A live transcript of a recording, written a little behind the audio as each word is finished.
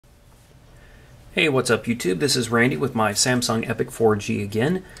Hey, what's up YouTube? This is Randy with my Samsung Epic 4G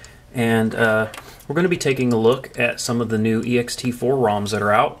again, and we're going to be taking a look at some of the new Ext4 ROMs that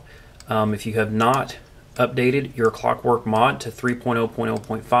are out. If you have not updated your Clockwork mod to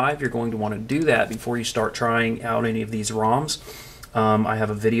 3.0.0.5, you're going to want to do that before you start trying out any of these ROMs. I have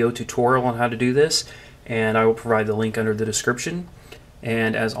a video tutorial on how to do this, and I will provide the link under the description.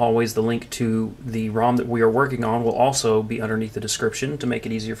 And as always, the link to the ROM that we are working on will also be underneath the description to make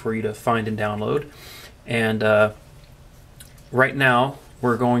it easier for you to find and download. And right now,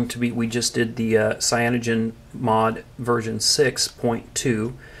 we just did the Cyanogen mod version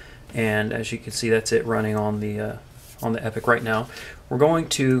 6.2, and as you can see, that's it running on the Epic right now. We're going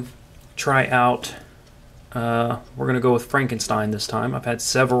to try out. We're going to go with Frankenstein this time. I've had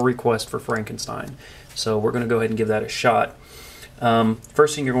several requests for Frankenstein, so we're going to go ahead and give that a shot.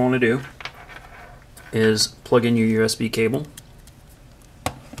 First thing you're going to do is plug in your USB cable.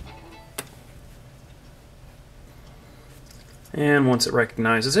 And once it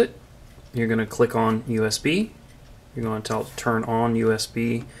recognizes it, you're going to click on USB. You're going to tell it to turn on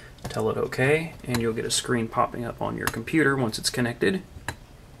USB, tell it OK, and you'll get a screen popping up on your computer once it's connected.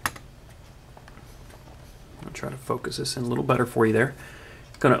 I'll try to focus this in a little better for you there.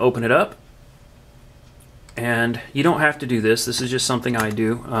 Going to open it up. And you don't have to do this. This is just something I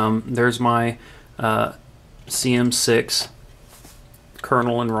do. There's my CM6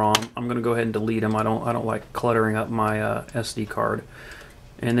 kernel and ROM. I'm going to go ahead and delete them. I don't like cluttering up my SD card.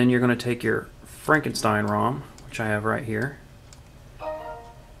 And then you're going to take your Frankenstein ROM, which I have right here,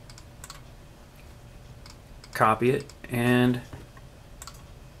 copy it, and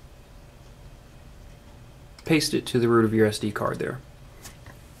paste it to the root of your SD card there.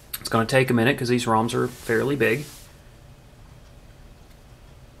 It's going to take a minute because these ROMs are fairly big.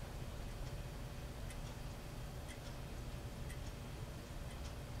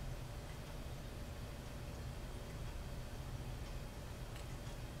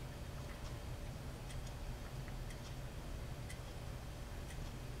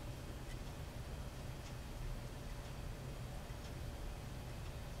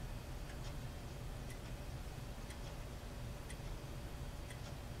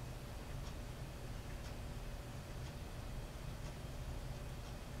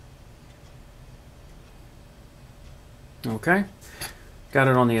 Okay, got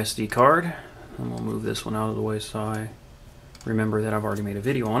it on the SD card. And we'll move this one out of the way so I remember that I've already made a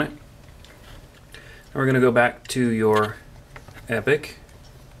video on it. And we're going to go back to your Epic.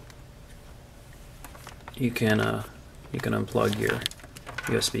 You can unplug your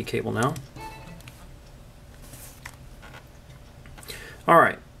USB cable now.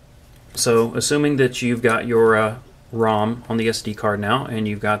 Alright, so assuming that you've got your ROM on the SD card now, and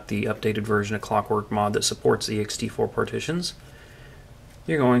you've got the updated version of Clockwork mod that supports the Ext4 partitions,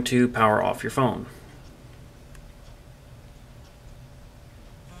 you're going to power off your phone.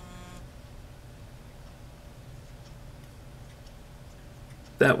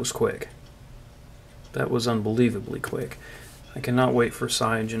 That was quick. That was unbelievably quick. I cannot wait for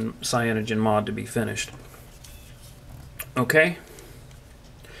Cyanogen mod to be finished. Okay,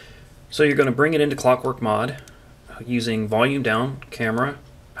 so you're going to bring it into Clockwork mod using volume down, camera,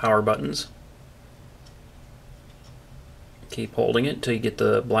 power buttons. Keep holding it until you get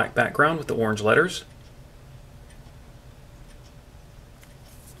the black background with the orange letters.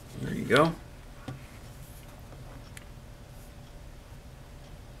 There you go.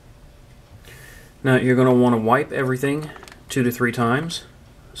 Now you're going to want to wipe everything 2 to 3 times.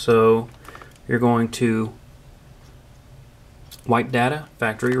 So you're going to wipe data,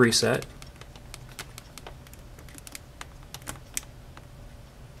 factory reset.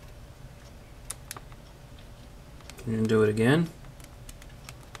 And do it again.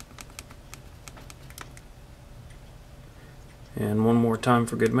 And one more time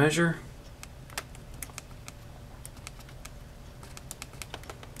for good measure.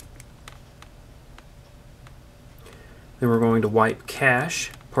 Then we're going to wipe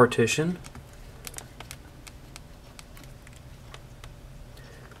cache partition.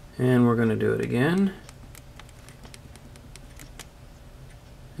 And we're going to do it again.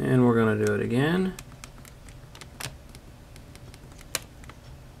 And we're going to do it again.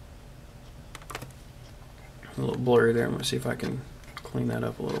 A little blurry there. I'm going to see if I can clean that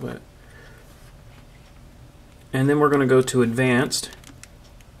up a little bit. And then we're going to go to advanced.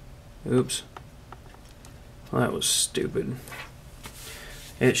 Oops. Well, that was stupid.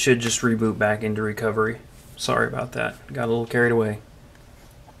 It should just reboot back into recovery. Sorry about that. Got a little carried away.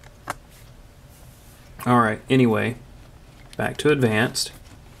 Alright, anyway, back to advanced.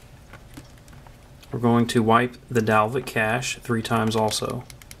 We're going to wipe the Dalvik cache 3 times also.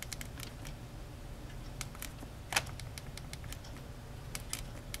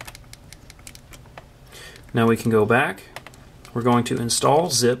 Now we can go back. We're going to install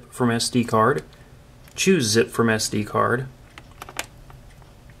zip from SD card, choose zip from SD card,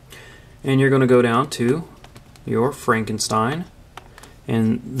 and you're going to go down to your Frankenstein,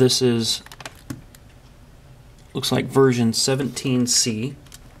 and this is, looks like version 17C.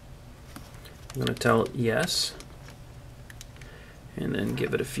 I'm going to tell it yes, and then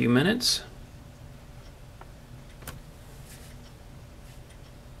give it a few minutes.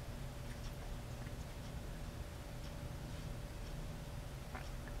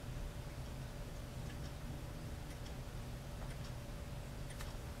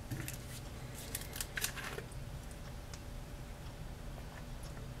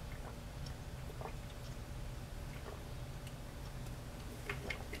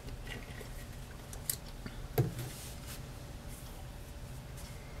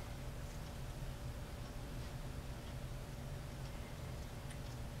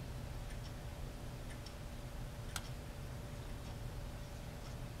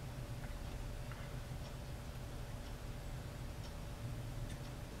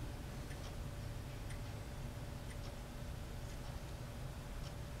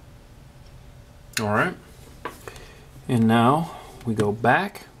 Alright, and now we go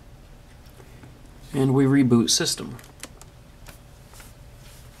back and we reboot system.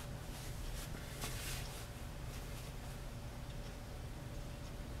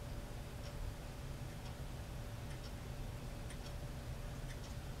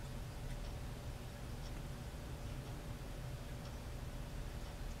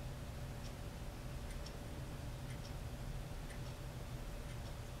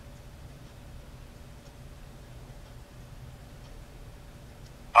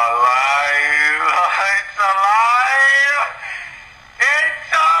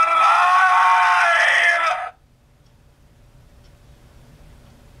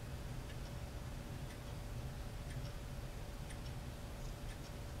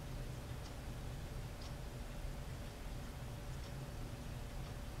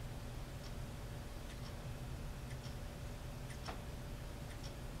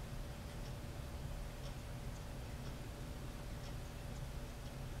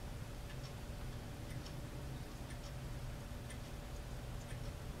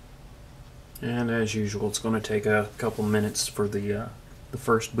 And as usual, it's going to take a couple minutes for the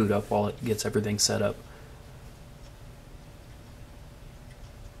first boot up while it gets everything set up.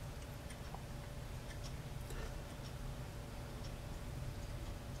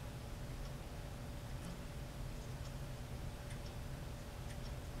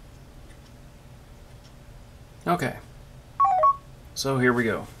 Okay, so here we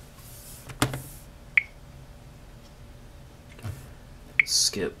go.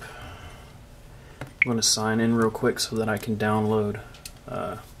 Skip. I'm going to sign in real quick so that I can download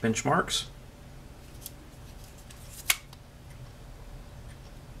benchmarks.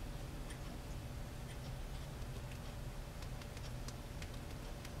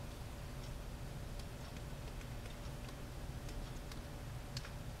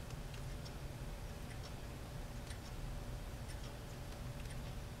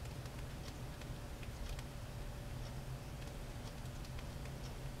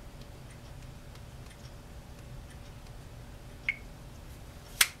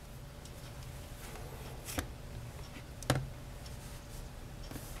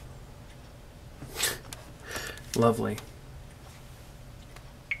 Lovely.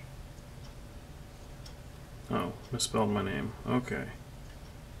 Oh, misspelled my name. Okay.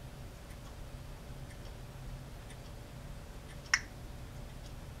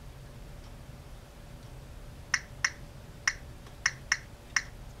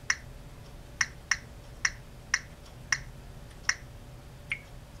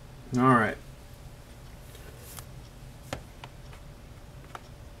 All right.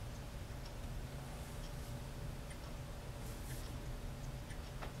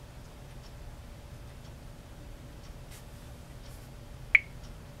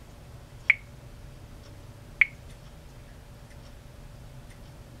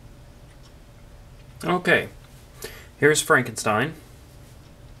 Okay, here's Frankenstein.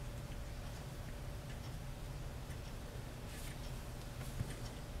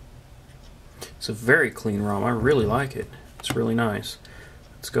 It's a very clean ROM. I really like it. It's really nice.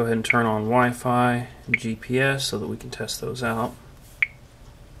 Let's go ahead and turn on Wi-Fi and GPS so that we can test those out.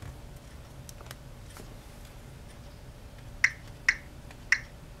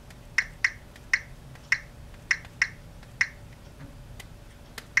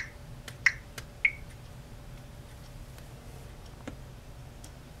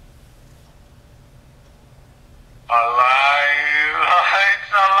 Alive!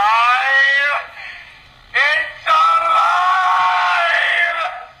 It's alive!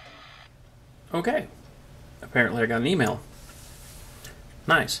 apparently I got an email.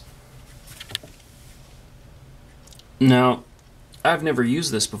 Nice. Now, I've never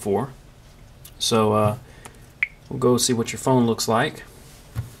used this before, so we'll go see what your phone looks like.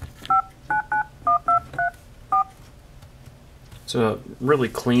 It's a really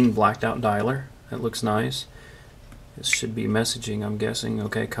clean blacked out dialer. That looks nice. This should be messaging, I'm guessing.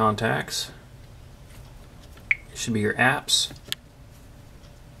 Okay, contacts. It should be your apps.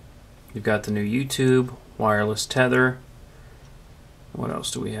 You've got the new YouTube, wireless tether. What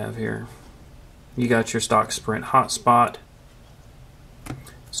else do we have here? You got your stock Sprint hotspot.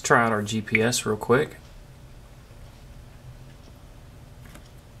 Let's try out our GPS real quick.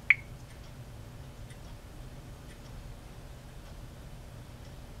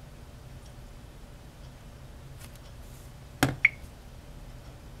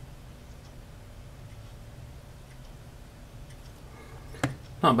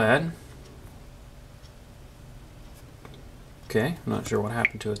 Not bad. Okay, I'm not sure what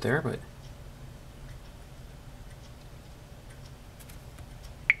happened to it there, but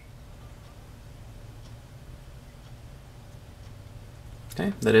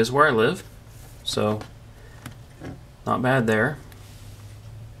okay, that is where I live, so not bad there.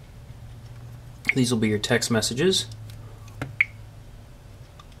 These will be your text messages.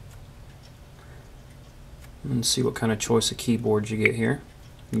 And see what kind of choice of keyboards you get here.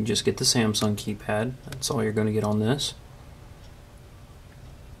 You can just get the Samsung keypad. That's all you're going to get on this.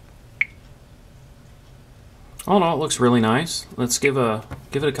 All in all, it looks really nice. Let's give it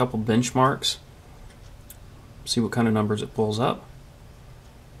a couple benchmarks. See what kind of numbers it pulls up.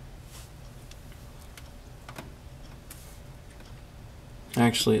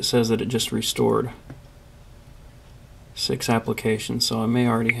 Actually, it says that it just restored 6 applications, so I may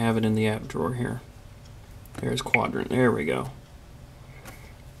already have it in the app drawer here. There's Quadrant. There we go.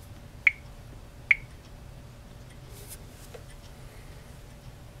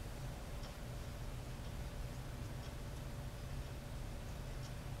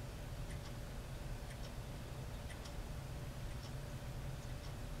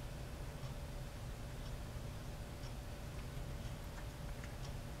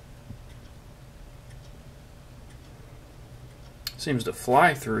 Seems to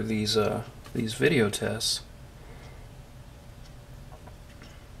fly through these video tests.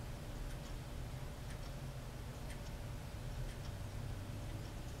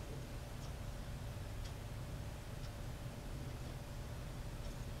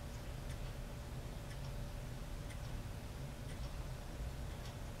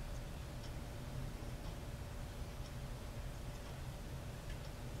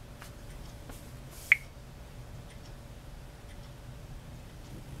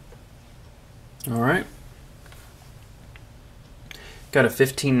 Alright. Got a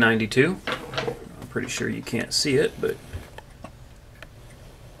 1592. I'm pretty sure you can't see it, but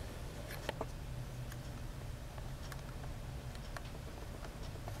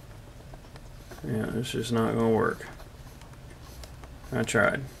yeah, it's just not going to work. I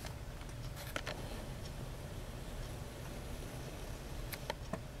tried.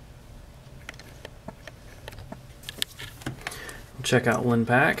 Check out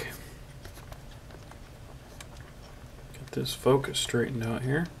LinPack. Get this focus straightened out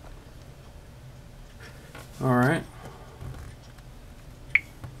here. Alright.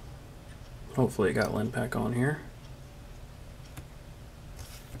 Hopefully it got LinPack on here.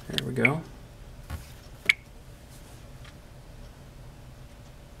 There we go.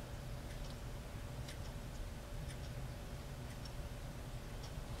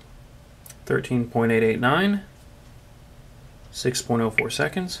 $13.889. 6.04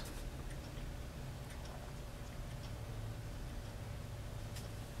 seconds.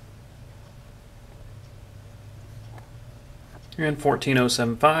 And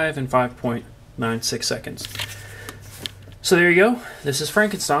 14.075 in 5.96 seconds. So there you go. This is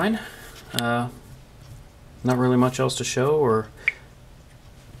Frankenstein. Not really much else to show or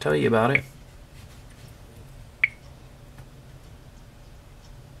tell you about it.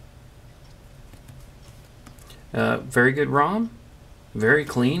 Very good ROM, very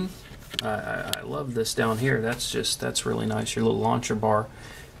clean. I love this down here. That's really nice. Your little launcher bar,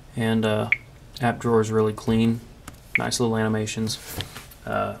 and app drawer is really clean. Nice little animations.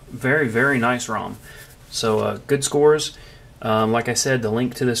 Very nice ROM. So good scores. Like I said, the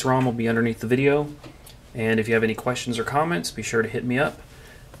link to this ROM will be underneath the video. And if you have any questions or comments, be sure to hit me up.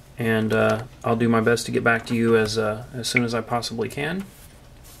 And I'll do my best to get back to you as soon as I possibly can.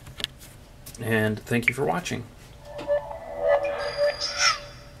 And thank you for watching.